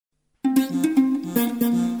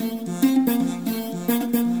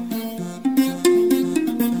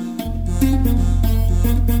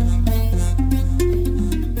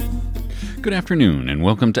Good afternoon, and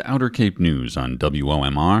welcome to Outer Cape News on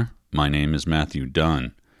WOMR. My name is Matthew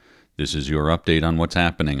Dunn. This is your update on what's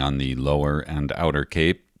happening on the Lower and Outer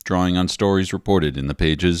Cape, drawing on stories reported in the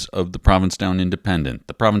pages of the Provincetown Independent,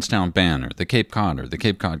 the Provincetown Banner, the Cape Codder, the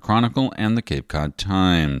Cape Cod Chronicle, and the Cape Cod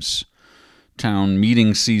Times. Town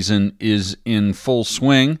meeting season is in full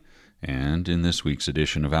swing, and in this week's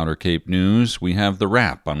edition of Outer Cape News, we have the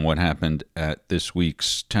wrap on what happened at this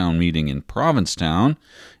week's town meeting in Provincetown,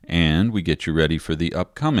 and we get you ready for the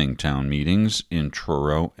upcoming town meetings in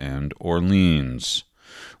Truro and Orleans.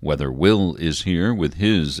 Weather Will is here with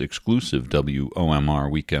his exclusive WOMR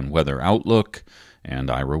weekend weather outlook, and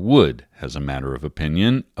Ira Wood has a matter of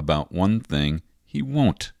opinion about one thing he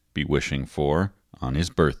won't be wishing for on his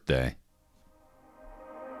birthday.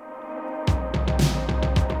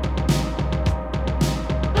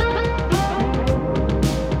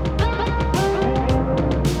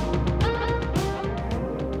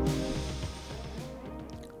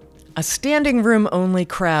 A standing room-only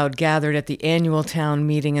crowd gathered at the annual town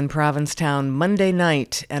meeting in Provincetown Monday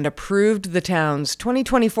night and approved the town's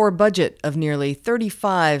 2024 budget of nearly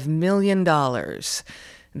 $35 million.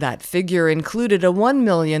 That figure included a $1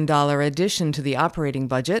 million addition to the operating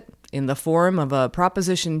budget in the form of a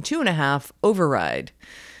Proposition 2.5 override.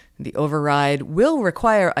 The override will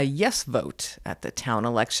require a yes vote at the town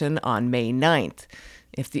election on May 9th.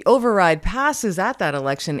 If the override passes at that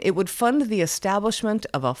election, it would fund the establishment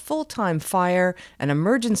of a full-time fire and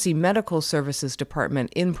emergency medical services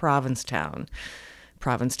department in Provincetown.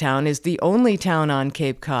 Provincetown is the only town on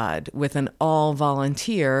Cape Cod with an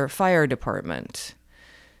all-volunteer fire department.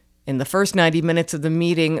 In the first 90 minutes of the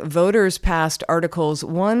meeting, voters passed Articles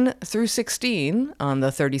 1 through 16 on the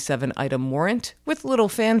 37-item warrant with little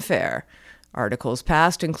fanfare. Articles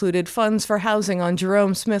passed included funds for housing on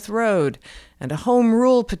Jerome Smith Road and a home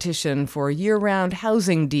rule petition for year-round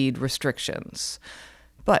housing deed restrictions.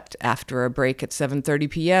 But after a break at 7:30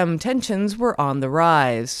 p.m., tensions were on the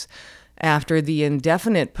rise. After the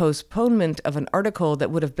indefinite postponement of an article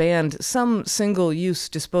that would have banned some single-use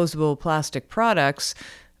disposable plastic products,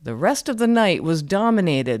 the rest of the night was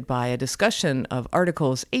dominated by a discussion of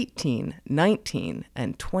Articles 18, 19,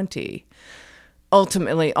 and 20.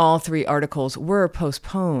 Ultimately, all three articles were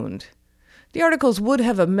postponed. The articles would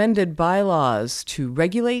have amended bylaws to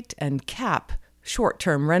regulate and cap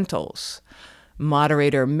short-term rentals.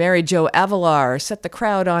 Moderator Mary Jo Avalar set the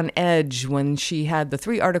crowd on edge when she had the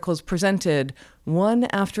three articles presented one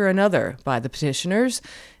after another by the petitioners,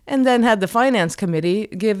 and then had the Finance Committee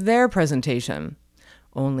give their presentation.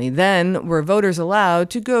 Only then were voters allowed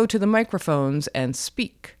to go to the microphones and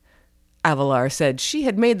speak. Avalar said she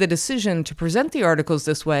had made the decision to present the articles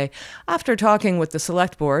this way after talking with the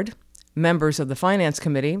Select Board, members of the Finance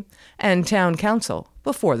Committee, and Town Council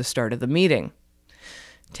before the start of the meeting.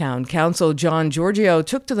 Town Council John Giorgio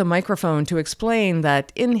took to the microphone to explain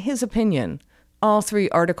that, in his opinion, all three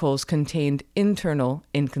articles contained internal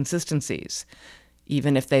inconsistencies.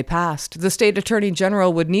 Even if they passed, the State Attorney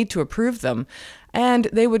General would need to approve them, and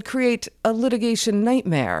they would create a litigation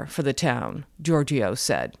nightmare for the town, Giorgio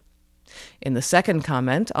said. In the second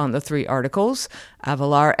comment on the three articles,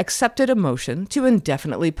 Avalar accepted a motion to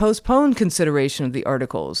indefinitely postpone consideration of the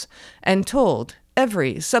articles and told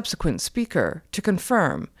every subsequent speaker to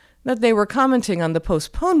confirm that they were commenting on the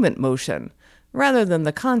postponement motion rather than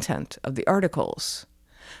the content of the articles.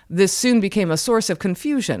 This soon became a source of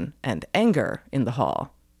confusion and anger in the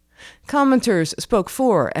hall. Commenters spoke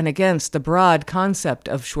for and against the broad concept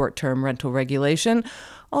of short-term rental regulation,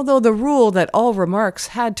 although the rule that all remarks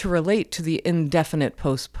had to relate to the indefinite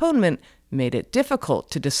postponement made it difficult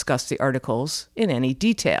to discuss the articles in any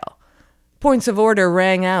detail. Points of order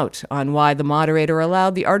rang out on why the moderator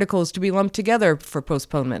allowed the articles to be lumped together for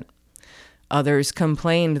postponement. Others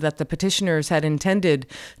complained that the petitioners had intended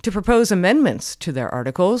to propose amendments to their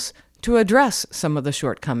articles to address some of the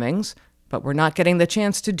shortcomings, but were not getting the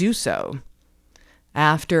chance to do so.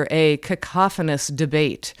 After a cacophonous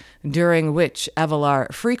debate, during which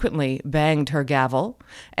Avalar frequently banged her gavel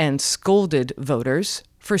and scolded voters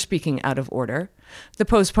for speaking out of order, the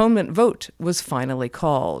postponement vote was finally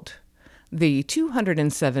called. The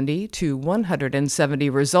 270 to 170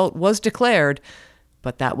 result was declared,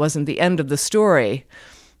 but that wasn't the end of the story.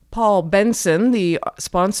 Paul Benson, the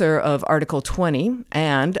sponsor of Article 20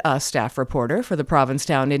 and a staff reporter for the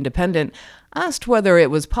Provincetown Independent, asked whether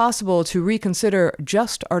it was possible to reconsider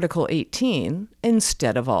just Article 18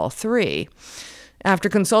 instead of all three. After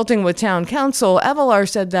consulting with Town Council, Avalar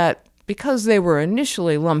said that because they were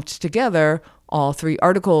initially lumped together, all three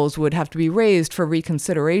articles would have to be raised for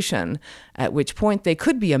reconsideration, at which point they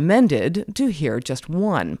could be amended to hear just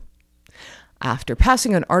one. After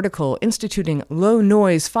passing an article instituting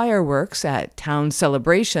low-noise fireworks at town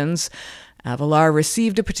celebrations, Avalar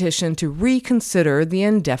received a petition to reconsider the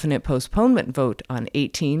indefinite postponement vote on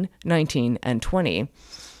 18, 19, and 20.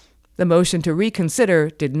 The motion to reconsider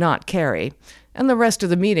did not carry, and the rest of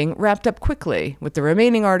the meeting wrapped up quickly, with the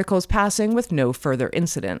remaining articles passing with no further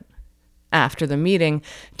incident. After the meeting,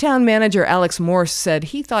 town manager Alex Morse said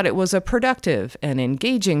he thought it was a productive and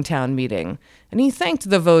engaging town meeting, and he thanked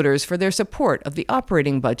the voters for their support of the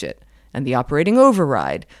operating budget and the operating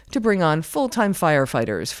override to bring on full-time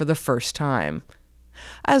firefighters for the first time.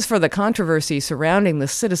 As for the controversy surrounding the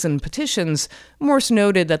citizen petitions, Morse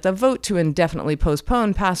noted that the vote to indefinitely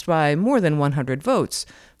postpone passed by more than 100 votes,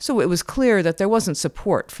 so it was clear that there wasn't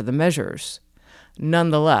support for the measures.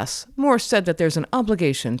 Nonetheless, Morse said that there's an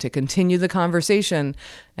obligation to continue the conversation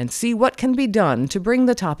and see what can be done to bring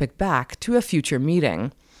the topic back to a future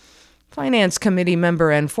meeting. Finance Committee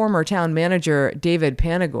member and former town manager David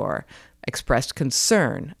Panagore expressed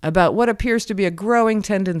concern about what appears to be a growing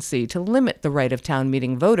tendency to limit the right of town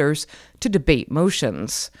meeting voters to debate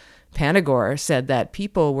motions. Panagore said that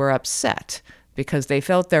people were upset because they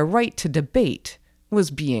felt their right to debate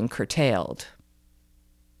was being curtailed.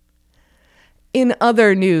 In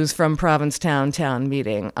other news from Provincetown Town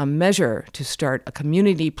Meeting, a measure to start a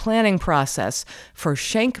community planning process for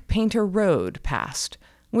Shank Painter Road passed,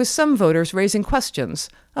 with some voters raising questions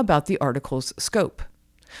about the article's scope.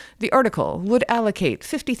 The article would allocate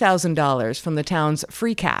 $50,000 from the town's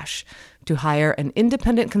free cash to hire an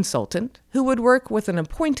independent consultant who would work with an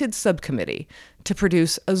appointed subcommittee to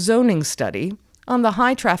produce a zoning study on the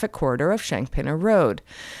high-traffic corridor of Shank Painter Road.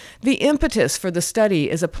 The impetus for the study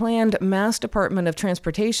is a planned Mass Department of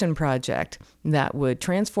Transportation project that would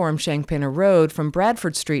transform Shank Painter Road from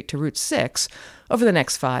Bradford Street to Route 6 over the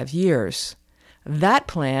next 5 years. That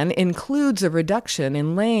plan includes a reduction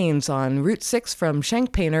in lanes on Route 6 from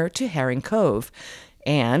Shank Painter to Herring Cove,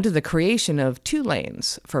 and the creation of 2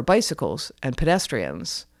 lanes for bicycles and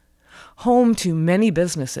pedestrians. Home to many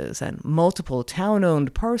businesses and multiple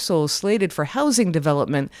town-owned parcels slated for housing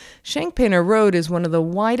development, Shank Painter Road is one of the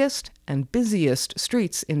widest and busiest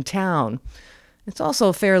streets in town. It's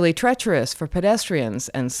also fairly treacherous for pedestrians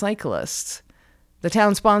and cyclists. The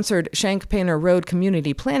town-sponsored Shank Painter Road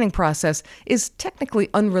community planning process is technically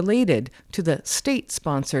unrelated to the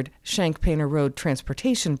state-sponsored Shank Painter Road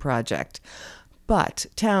transportation project. But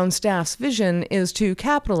town staff's vision is to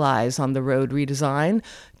capitalize on the road redesign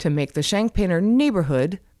to make the Shank Painter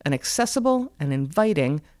neighborhood an accessible and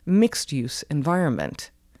inviting mixed-use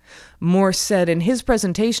environment. Morse said in his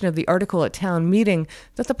presentation of the article at town meeting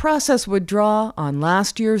that the process would draw on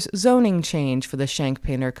last year's zoning change for the Shank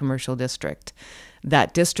Painter Commercial District.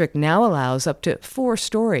 That district now allows up to 4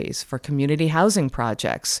 stories for community housing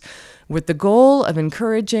projects, with the goal of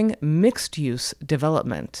encouraging mixed-use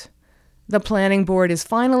development. The planning board is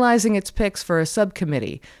finalizing its picks for a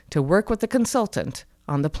subcommittee to work with the consultant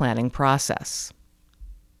on the planning process.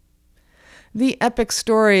 The epic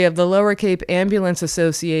story of the Lower Cape Ambulance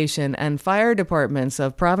Association and fire departments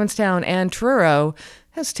of Provincetown and Truro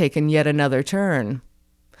has taken yet another turn.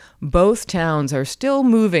 Both towns are still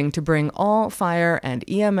moving to bring all fire and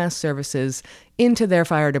EMS services into their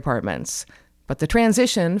fire departments. But the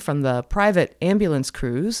transition from the private ambulance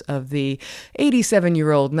crews of the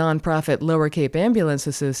 87-year-old nonprofit Lower Cape Ambulance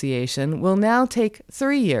Association will now take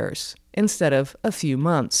 3 years instead of a few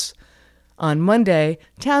months. On Monday,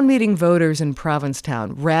 town meeting voters in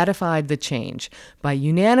Provincetown ratified the change by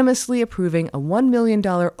unanimously approving a $1 million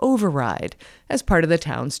override as part of the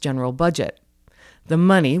town's general budget. The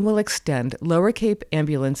money will extend Lower Cape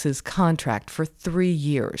Ambulance's contract for 3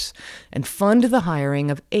 years and fund the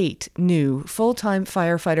hiring of 8 new full-time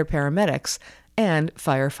firefighter paramedics and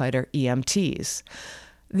firefighter EMTs.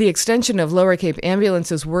 The extension of Lower Cape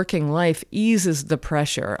Ambulance's working life eases the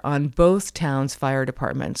pressure on both towns' fire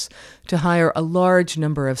departments to hire a large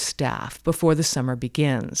number of staff before the summer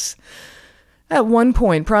begins. At one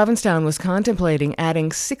point, Provincetown was contemplating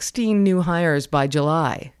adding 16 new hires by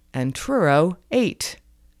July, and Truro 8.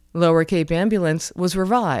 Lower Cape Ambulance was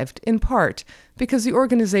revived, in part because the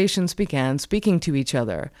organizations began speaking to each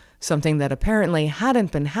other, something that apparently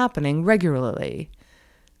hadn't been happening regularly.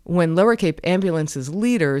 When Lower Cape Ambulance's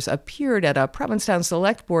leaders appeared at a Provincetown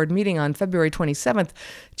Select Board meeting on February 27th,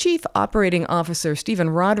 Chief Operating Officer Stephen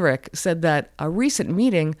Roderick said that a recent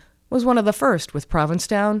meeting was one of the first with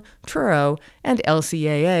Provincetown, Truro, and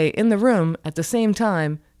LCAA in the room at the same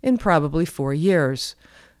time in probably 4 years.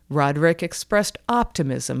 Roderick expressed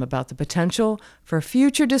optimism about the potential for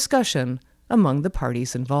future discussion among the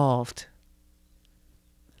parties involved.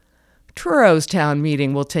 Truro's town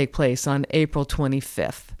meeting will take place on April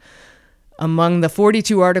 25th. Among the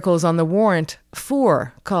 42 articles on the warrant,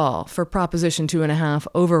 4 call for Proposition 2.5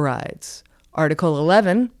 overrides. Article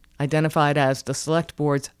 11, identified as the Select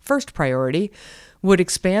Board's first priority, would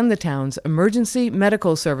expand the town's emergency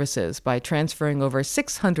medical services by transferring over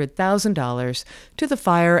 $600,000 to the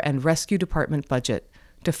Fire and Rescue Department budget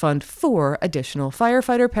to fund 4 additional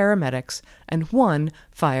firefighter paramedics and 1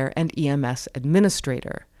 fire and EMS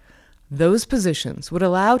administrator. Those positions would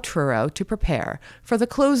allow Truro to prepare for the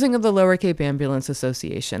closing of the Lower Cape Ambulance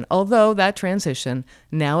Association, although that transition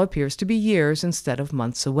now appears to be years instead of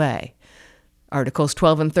months away. Articles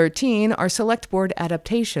 12 and 13 are Select Board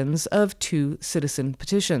adaptations of 2 citizen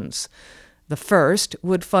petitions. The first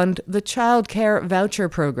would fund the Child Care Voucher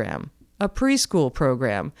Program, a preschool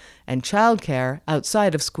program, and child care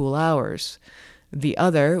outside of school hours. The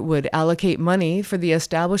other would allocate money for the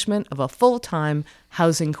establishment of a full-time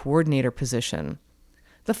housing coordinator position.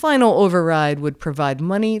 The final override would provide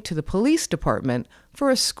money to the police department for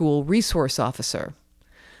a school resource officer.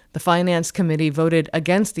 The Finance Committee voted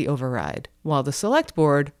against the override, while the Select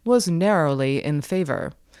Board was narrowly in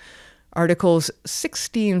favor. Articles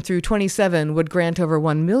 16 through 27 would grant over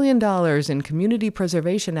 $1 million in Community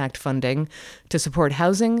Preservation Act funding to support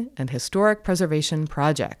housing and historic preservation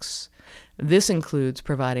projects. This includes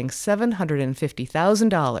providing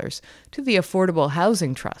 $750,000 to the Affordable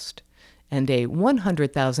Housing Trust and a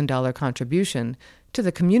 $100,000 contribution to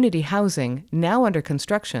the community housing now under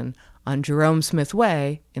construction on Jerome Smith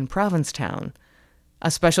Way in Provincetown. A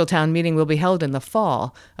special town meeting will be held in the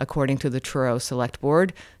fall, according to the Truro Select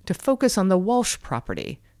Board, to focus on the Walsh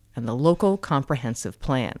property and the local comprehensive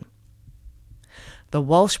plan. The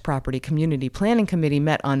Walsh Property Community Planning Committee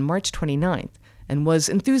met on March 29th and was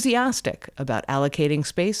enthusiastic about allocating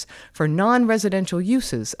space for non-residential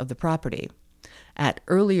uses of the property. At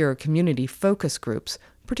earlier community focus groups,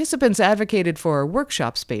 participants advocated for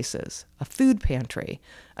workshop spaces, a food pantry,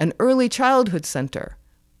 an early childhood center,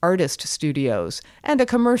 artist studios, and a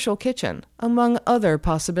commercial kitchen, among other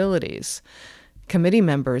possibilities. Committee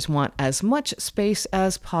members want as much space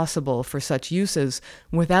as possible for such uses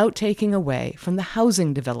without taking away from the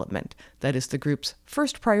housing development that is the group's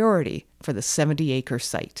first priority for the 70-acre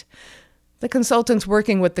site. The consultants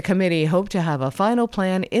working with the committee hope to have a final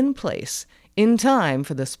plan in place in time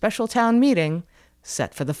for the special town meeting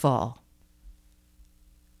set for the fall.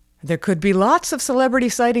 There could be lots of celebrity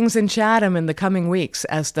sightings in Chatham in the coming weeks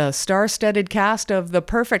as the star-studded cast of The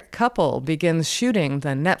Perfect Couple begins shooting the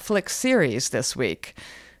Netflix series this week.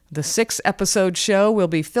 The 6-episode show will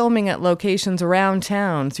be filming at locations around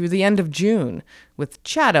town through the end of June, with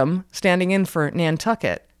Chatham standing in for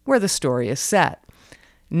Nantucket, where the story is set.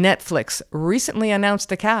 Netflix recently announced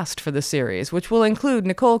the cast for the series, which will include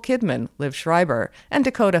Nicole Kidman, Liv Schreiber, and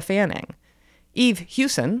Dakota Fanning. Eve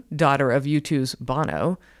Hewson, daughter of U2's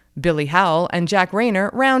Bono, Billy Howell, and Jack Rayner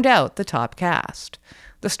round out the top cast.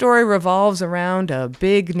 The story revolves around a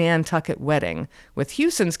big Nantucket wedding, with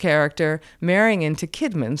Hewson's character marrying into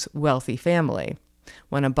Kidman's wealthy family.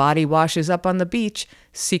 When a body washes up on the beach,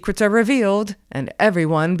 secrets are revealed, and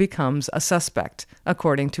everyone becomes a suspect,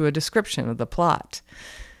 according to a description of the plot.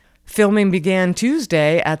 Filming began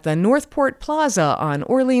Tuesday at the Northport Plaza on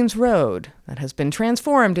Orleans Road, that has been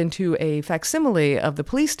transformed into a facsimile of the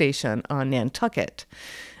police station on Nantucket.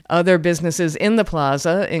 Other businesses in the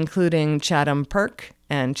plaza, including Chatham Perk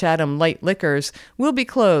and Chatham Light Liquors, will be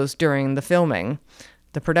closed during the filming.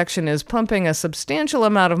 The production is pumping a substantial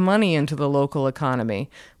amount of money into the local economy,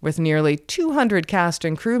 with nearly 200 cast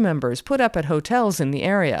and crew members put up at hotels in the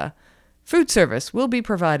area. Food service will be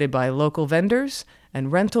provided by local vendors,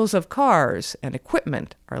 and rentals of cars and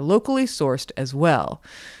equipment are locally sourced as well.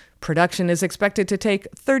 Production is expected to take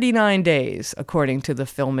 39 days, according to the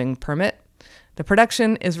filming permit. The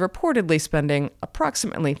production is reportedly spending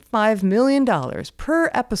approximately $5 million per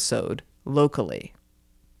episode locally.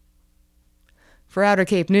 For Outer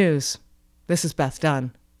Cape News, this is Beth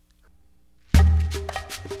Dunn.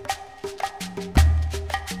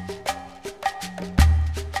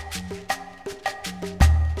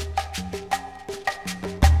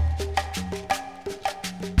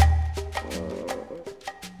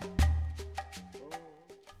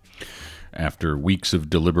 After weeks of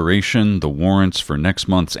deliberation, the warrants for next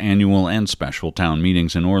month's annual and special town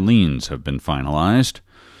meetings in Orleans have been finalized.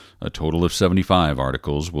 A total of 75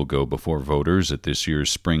 articles will go before voters at this year's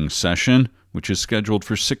spring session, which is scheduled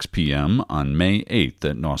for 6 p.m. on May 8th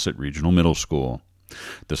at Nauset Regional Middle School.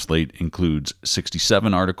 The slate includes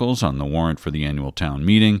 67 articles on the warrant for the annual town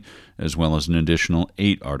meeting, as well as an additional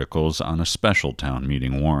 8 articles on a special town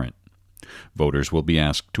meeting warrant. Voters will be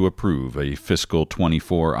asked to approve a fiscal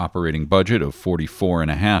 24 operating budget of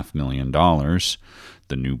 $44.5 million.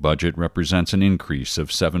 The new budget represents an increase of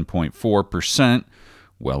 7.4%,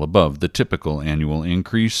 well above the typical annual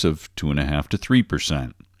increase of 2.5% to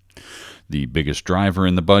 3%. The biggest driver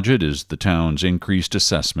in the budget is the town's increased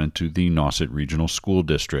assessment to the Nauset Regional School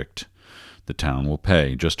District. The town will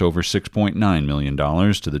pay just over $6.9 million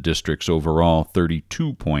to the district's overall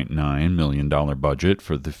 $32.9 million budget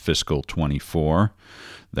for the fiscal 24.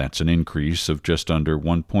 That's an increase of just under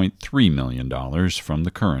 $1.3 million from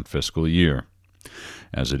the current fiscal year.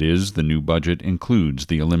 As it is, the new budget includes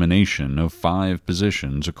the elimination of 5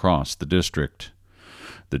 positions across the district.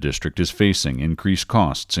 The district is facing increased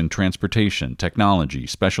costs in transportation, technology,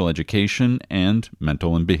 special education, and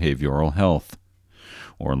mental and behavioral health.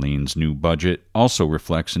 Orleans' new budget also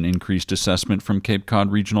reflects an increased assessment from Cape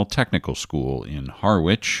Cod Regional Technical School in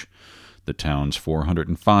Harwich. The town's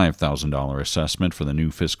 $405,000 assessment for the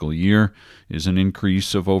new fiscal year is an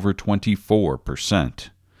increase of over 24%.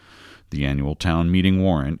 The annual town meeting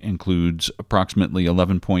warrant includes approximately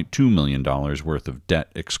 $11.2 million worth of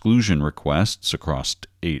debt exclusion requests across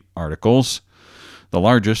 8 articles. The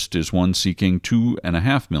largest is one seeking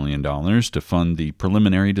 $2.5 million to fund the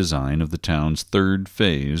preliminary design of the town's 3rd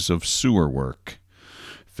phase of sewer work.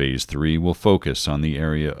 Phase 3 will focus on the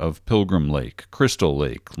area of Pilgrim Lake, Crystal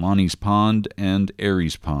Lake, Lonnie's Pond, and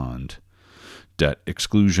Aries Pond. Debt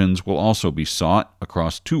exclusions will also be sought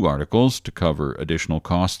across 2 articles to cover additional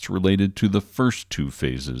costs related to the first 2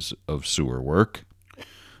 phases of sewer work.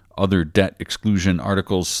 Other debt exclusion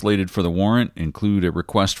articles slated for the warrant include a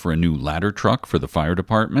request for a new ladder truck for the fire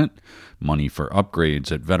department, money for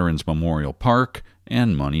upgrades at Veterans Memorial Park,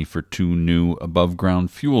 and money for 2 new above-ground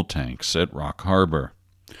fuel tanks at Rock Harbor.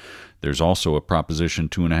 There's also a Proposition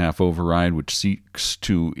 2.5 override which seeks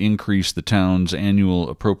to increase the town's annual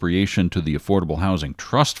appropriation to the Affordable Housing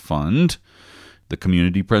Trust Fund. The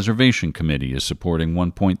Community Preservation Committee is supporting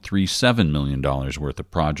 $1.37 million worth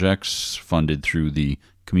of projects funded through the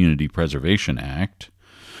Community Preservation Act.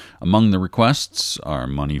 Among the requests are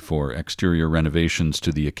money for exterior renovations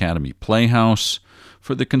to the Academy Playhouse,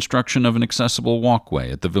 for the construction of an accessible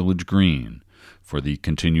walkway at the Village Green, for the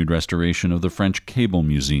continued restoration of the French Cable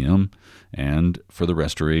Museum, and for the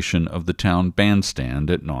restoration of the town bandstand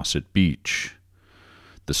at Nauset Beach.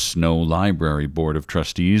 The Snow Library Board of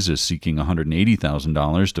Trustees is seeking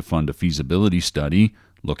 $180,000 to fund a feasibility study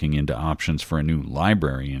looking into options for a new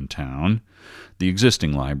library in town. The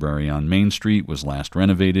existing library on Main Street was last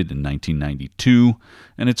renovated in 1992,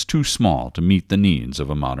 and it's too small to meet the needs of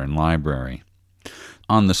a modern library.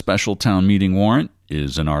 On the special town meeting warrant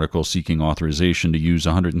is an article seeking authorization to use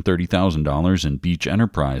 $130,000 in beach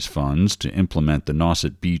enterprise funds to implement the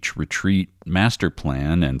Nauset Beach Retreat Master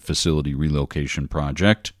Plan and Facility Relocation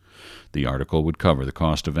Project. The article would cover the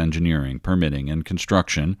cost of engineering, permitting, and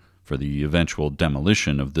construction for the eventual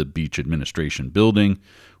demolition of the beach administration building,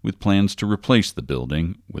 with plans to replace the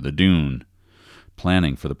building with a dune.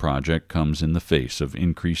 Planning for the project comes in the face of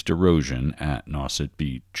increased erosion at Nauset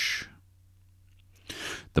Beach.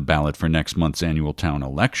 The ballot for next month's annual town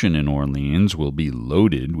election in Orleans will be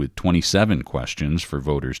loaded with 27 questions for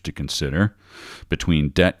voters to consider. Between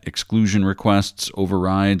debt exclusion requests,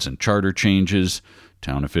 overrides, and charter changes,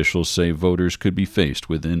 town officials say voters could be faced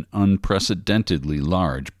with an unprecedentedly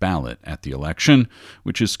large ballot at the election,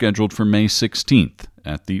 which is scheduled for May 16th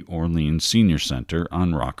at the Orleans Senior Center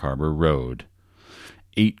on Rock Harbor Road.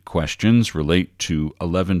 8 questions relate to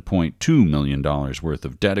 $11.2 million worth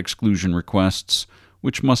of debt exclusion requests,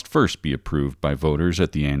 which must first be approved by voters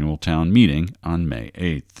at the annual town meeting on May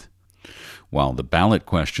 8th. While the ballot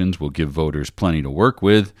questions will give voters plenty to work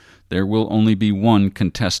with, there will only be one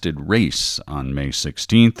contested race on May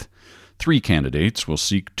 16th. 3 candidates will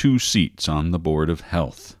seek 2 seats on the Board of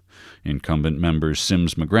Health. Incumbent members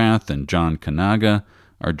Sims McGrath and John Kanaga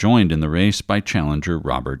are joined in the race by challenger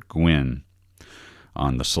Robert Gwynn.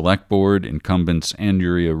 On the Select Board, incumbents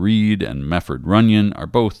Andrea Reed and Mefford Runyon are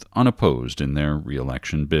both unopposed in their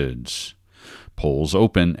re-election bids. Polls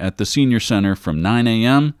open at the Senior Center from 9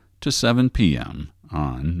 a.m. to 7 p.m.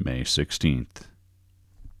 on May 16th.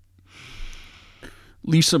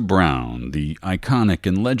 Lisa Brown, the iconic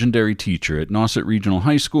and legendary teacher at Nauset Regional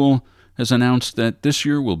High School, has announced that this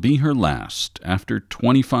year will be her last after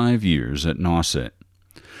 25 years at Nauset.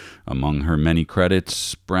 Among her many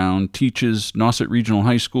credits, Brown teaches Nauset Regional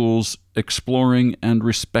High School's Exploring and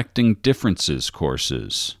Respecting Differences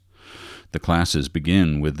courses. The classes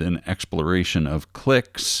begin with an exploration of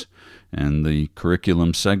cliques, and the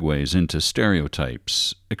curriculum segues into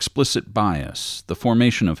stereotypes, explicit bias, the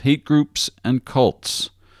formation of hate groups, and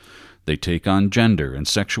cults. They take on gender and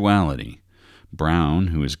sexuality, Brown,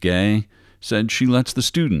 who is gay, said she lets the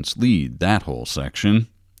students lead that whole section.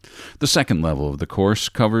 The second level of the course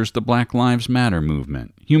covers the Black Lives Matter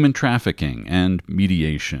movement, human trafficking, and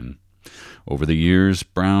mediation. Over the years,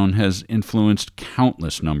 Brown has influenced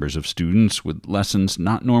countless numbers of students with lessons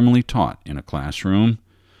not normally taught in a classroom.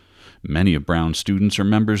 Many of Brown's students are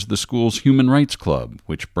members of the school's Human Rights Club,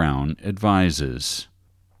 which Brown advises.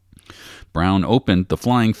 Brown opened the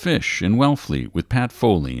Flying Fish in Wellfleet with Pat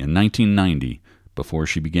Foley in 1990, before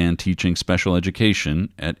she began teaching special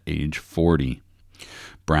education at age 40.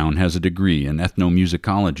 Brown has a degree in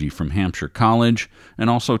ethnomusicology from Hampshire College and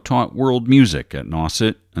also taught world music at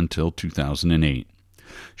Nauset until 2008.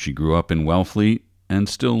 She grew up in Wellfleet and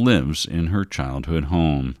still lives in her childhood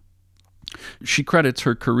home. She credits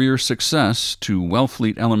her career success to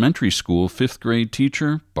Wellfleet Elementary School fifth grade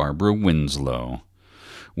teacher Barbara Winslow.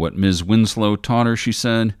 What Ms. Winslow taught her, she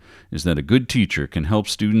said, is that a good teacher can help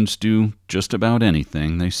students do just about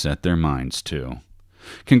anything they set their minds to.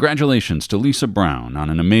 Congratulations to Lisa Brown on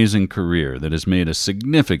an amazing career that has made a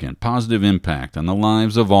significant positive impact on the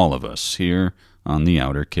lives of all of us here on the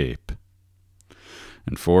Outer Cape.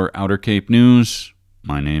 And for Outer Cape News,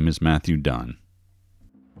 my name is Matthew Dunn.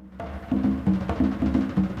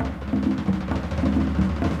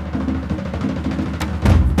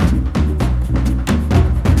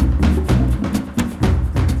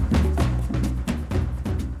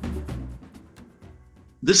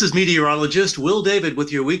 This is meteorologist Will David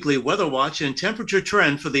with your weekly weather watch and temperature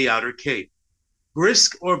trend for the Outer Cape.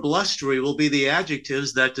 Brisk or blustery will be the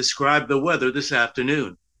adjectives that describe the weather this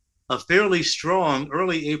afternoon. A fairly strong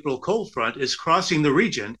early April cold front is crossing the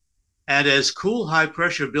region, and as cool high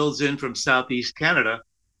pressure builds in from southeast Canada,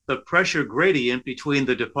 the pressure gradient between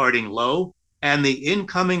the departing low and the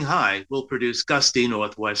incoming high will produce gusty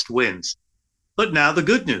northwest winds. But now the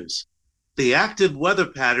good news. The active weather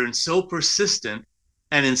pattern so persistent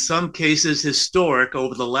and in some cases historic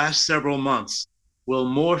over the last several months will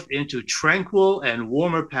morph into tranquil and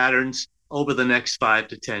warmer patterns over the next 5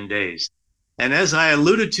 to 10 days. And as I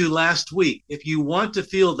alluded to last week, if you want to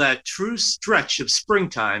feel that true stretch of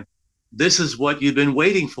springtime, this is what you've been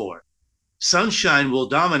waiting for. Sunshine will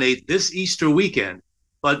dominate this Easter weekend,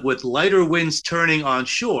 but with lighter winds turning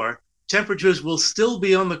onshore, temperatures will still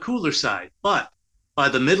be on the cooler side. But by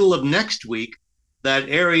the middle of next week, that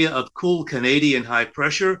area of cool Canadian high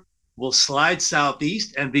pressure will slide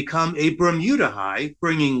southeast and become a Bermuda high,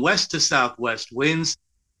 bringing west to southwest winds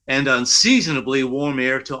and unseasonably warm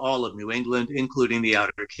air to all of New England, including the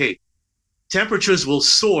Outer Cape. Temperatures will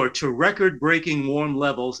soar to record-breaking warm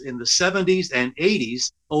levels in the 70s and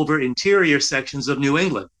 80s over interior sections of New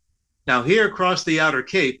England. Now here across the Outer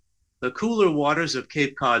Cape, the cooler waters of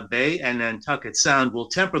Cape Cod Bay and Nantucket Sound will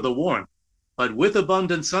temper the warmth. But with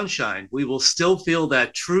abundant sunshine, we will still feel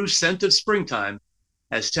that true scent of springtime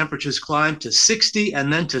as temperatures climb to 60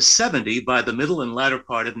 and then to 70 by the middle and latter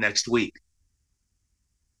part of next week.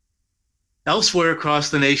 Elsewhere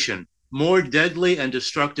across the nation, more deadly and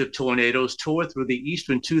destructive tornadoes tore through the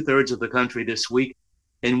eastern two-thirds of the country this week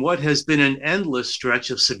in what has been an endless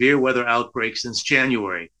stretch of severe weather outbreaks since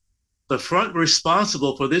January. The front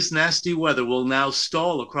responsible for this nasty weather will now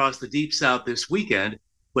stall across the Deep South this weekend,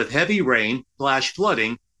 with heavy rain, flash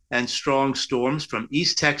flooding, and strong storms from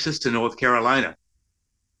East Texas to North Carolina.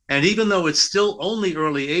 And even though it's still only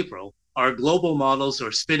early April, our global models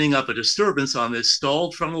are spinning up a disturbance on this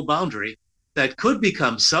stalled frontal boundary that could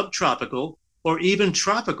become subtropical or even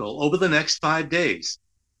tropical over the next 5 days.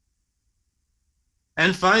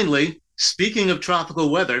 And finally, speaking of tropical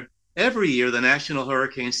weather, every year the National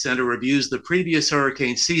Hurricane Center reviews the previous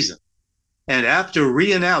hurricane season. And after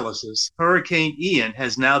reanalysis, Hurricane Ian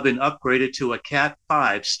has now been upgraded to a Cat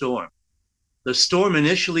 5 storm. The storm,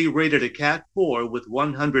 initially rated a Cat 4 with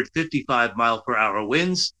 155 mile per hour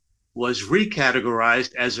winds, was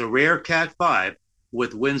recategorized as a rare Cat 5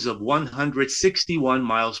 with winds of 161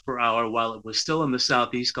 miles per hour while it was still in the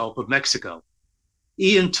southeast Gulf of Mexico.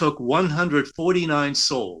 Ian took 149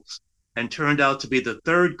 souls and turned out to be the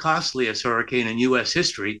third costliest hurricane in U.S.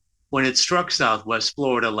 history when it struck southwest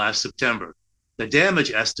Florida last September. The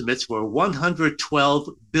damage estimates were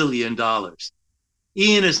 $112 billion.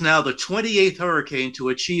 Ian is now the 28th hurricane to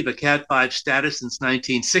achieve a Cat 5 status since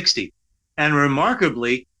 1960. And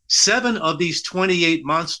remarkably, 7 of these 28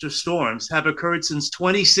 monster storms have occurred since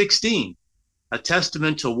 2016, a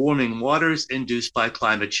testament to warming waters induced by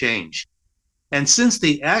climate change. And since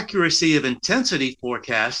the accuracy of intensity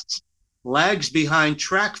forecasts lags behind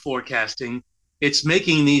track forecasting, it's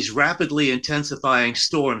making these rapidly intensifying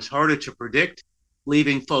storms harder to predict,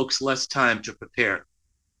 leaving folks less time to prepare.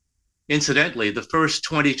 Incidentally, the first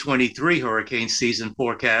 2023 hurricane season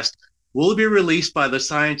forecast will be released by the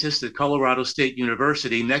scientists at Colorado State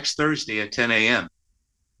University next Thursday at 10 a.m.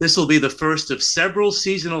 This will be the first of several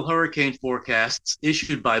seasonal hurricane forecasts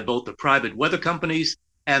issued by both the private weather companies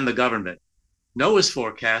and the government. NOAA's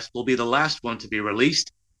forecast will be the last one to be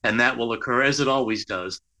released, and that will occur, as it always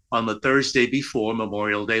does, on the Thursday before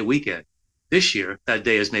Memorial Day weekend. This year, that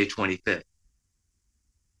day is May 25th.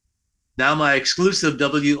 Now my exclusive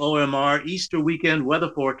WOMR Easter weekend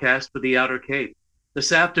weather forecast for the Outer Cape.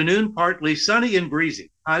 This afternoon, partly sunny and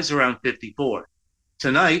breezy, highs around 54.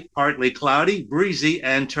 Tonight, partly cloudy, breezy,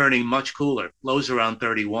 and turning much cooler, lows around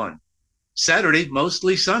 31. Saturday,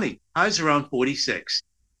 mostly sunny, highs around 46.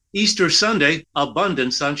 Easter Sunday,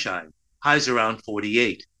 abundant sunshine, highs around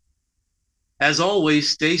 48. As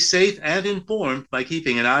always, stay safe and informed by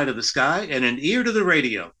keeping an eye to the sky and an ear to the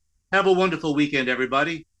radio. Have a wonderful weekend,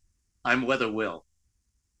 everybody. I'm Weather Will.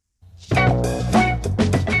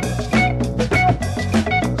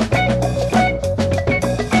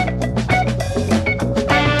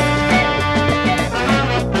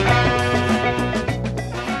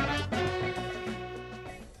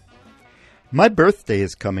 My birthday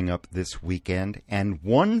is coming up this weekend, and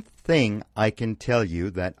one thing I can tell you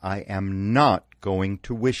that I am not going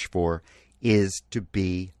to wish for is to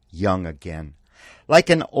be young again. Like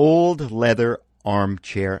an old leather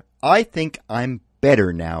armchair, I think I'm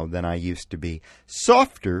better now than I used to be.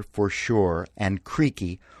 Softer for sure, and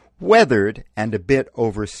creaky, weathered and a bit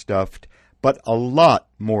overstuffed, but a lot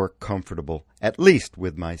more comfortable, at least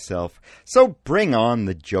with myself. So bring on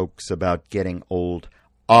the jokes about getting old.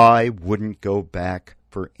 I wouldn't go back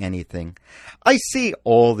for anything. I see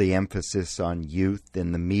all the emphasis on youth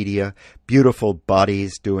in the media, beautiful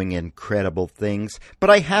bodies doing incredible things, but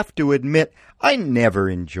I have to admit I never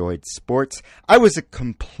enjoyed sports. I was a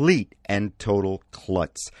complete and total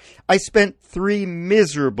klutz. I spent 3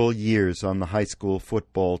 miserable years on the high school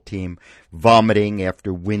football team, vomiting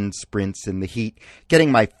after wind sprints in the heat,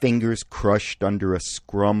 getting my fingers crushed under a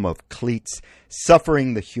scrum of cleats,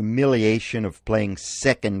 suffering the humiliation of playing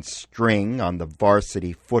second string on the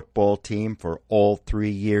varsity football team for all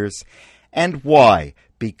 3 years. And why?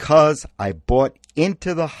 Because I bought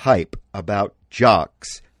into the hype about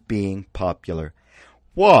jocks being popular.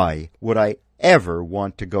 Why would I ever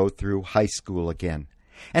want to go through high school again?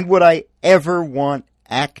 And would I ever want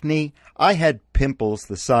acne? I had pimples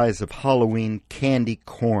the size of Halloween candy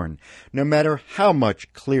corn, no matter how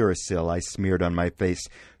much Clearasil I smeared on my face.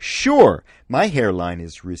 Sure, my hairline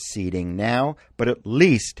is receding now, but at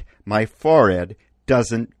least my forehead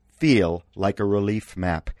doesn't feel like a relief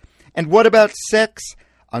map. And what about sex?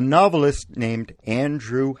 A novelist named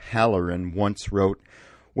Andrew Halloran once wrote,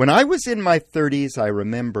 "When I was in my 30s, I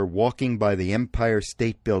remember walking by the Empire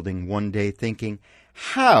State Building one day thinking,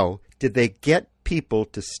 how did they get people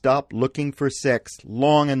to stop looking for sex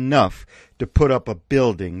long enough to put up a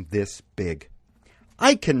building this big?"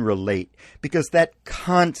 I can relate because that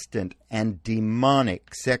constant and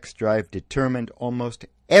demonic sex drive determined almost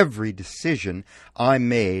every decision I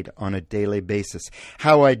made on a daily basis.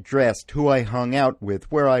 How I dressed, who I hung out with,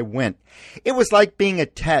 where I went. It was like being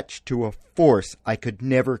attached to a force I could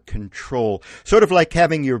never control, sort of like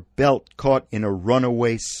having your belt caught in a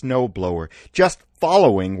runaway snowblower, just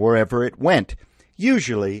following wherever it went,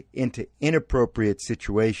 usually into inappropriate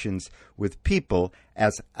situations with people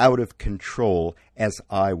as out of control as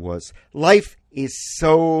I was. Life is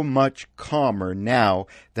so much calmer now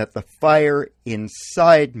that the fire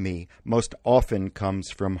inside me most often comes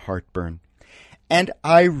from heartburn. And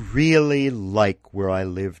I really like where I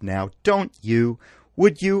live now, don't you?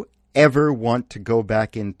 Would you ever want to go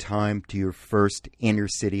back in time to your first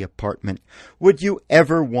inner-city apartment? Would you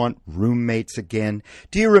ever want roommates again?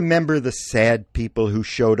 Do you remember the sad people who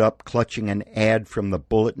showed up clutching an ad from the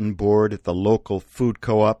bulletin board at the local food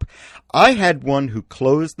co-op? I had one who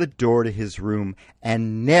closed the door to his room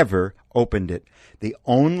and never opened it. The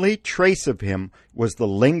only trace of him was the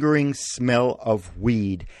lingering smell of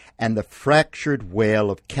weed and the fractured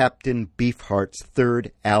wail of Captain Beefheart's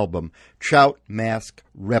third album, Trout Mask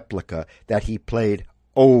Replica, that he played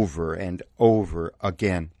over and over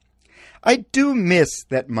again. I do miss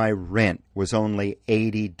that my rent was only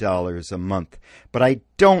 $80 a month, but I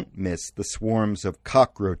don't miss the swarms of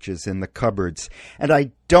cockroaches in the cupboards, and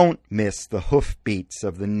I don't miss the hoofbeats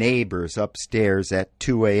of the neighbors upstairs at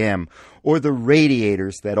 2 a.m., or the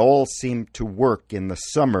radiators that all seem to work in the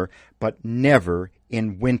summer but never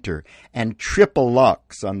in winter, and triple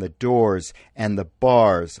locks on the doors and the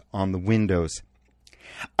bars on the windows.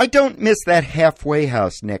 I don't miss that halfway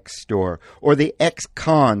house next door, or the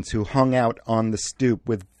ex-cons who hung out on the stoop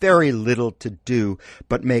with very little to do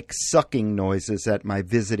but make sucking noises at my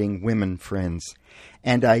visiting women friends.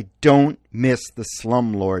 And I don't miss the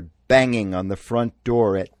slumlord banging on the front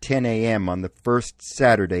door at 10 a.m. on the first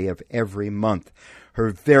Saturday of every month, her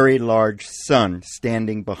very large son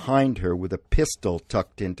standing behind her with a pistol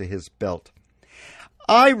tucked into his belt.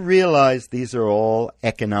 I realize these are all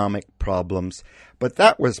economic problems, but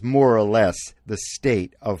that was more or less the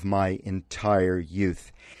state of my entire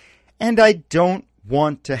youth. And I don't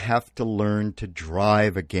want to have to learn to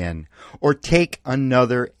drive again, or take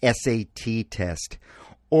another SAT test,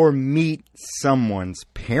 or meet someone's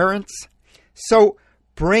parents. So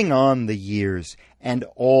bring on the years and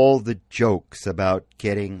all the jokes about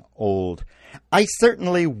getting old. I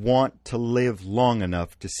certainly want to live long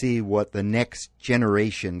enough to see what the next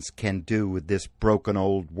generations can do with this broken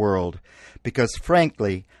old world, because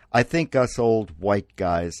frankly, I think us old white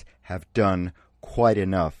guys have done quite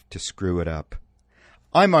enough to screw it up.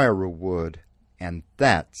 I'm Ira Wood, and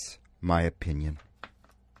that's my opinion.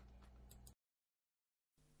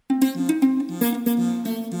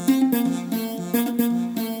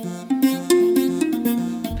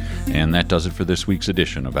 And that does it for this week's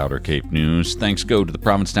edition of Outer Cape News. Thanks go to the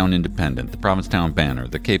Provincetown Independent, the Provincetown Banner,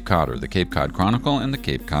 the Cape Codder, the Cape Cod Chronicle, and the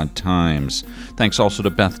Cape Cod Times. Thanks also to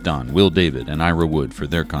Beth Dunn, Will David, and Ira Wood for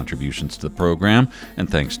their contributions to the program. And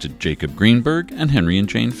thanks to Jacob Greenberg and Henry and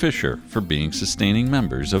Jane Fisher for being sustaining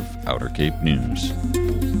members of Outer Cape News.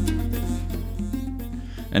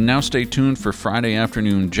 And now stay tuned for Friday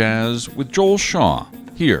afternoon jazz with Joel Shaw,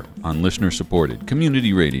 here on listener-supported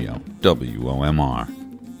community radio, WOMR.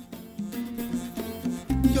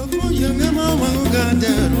 Young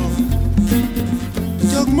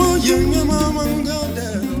mama,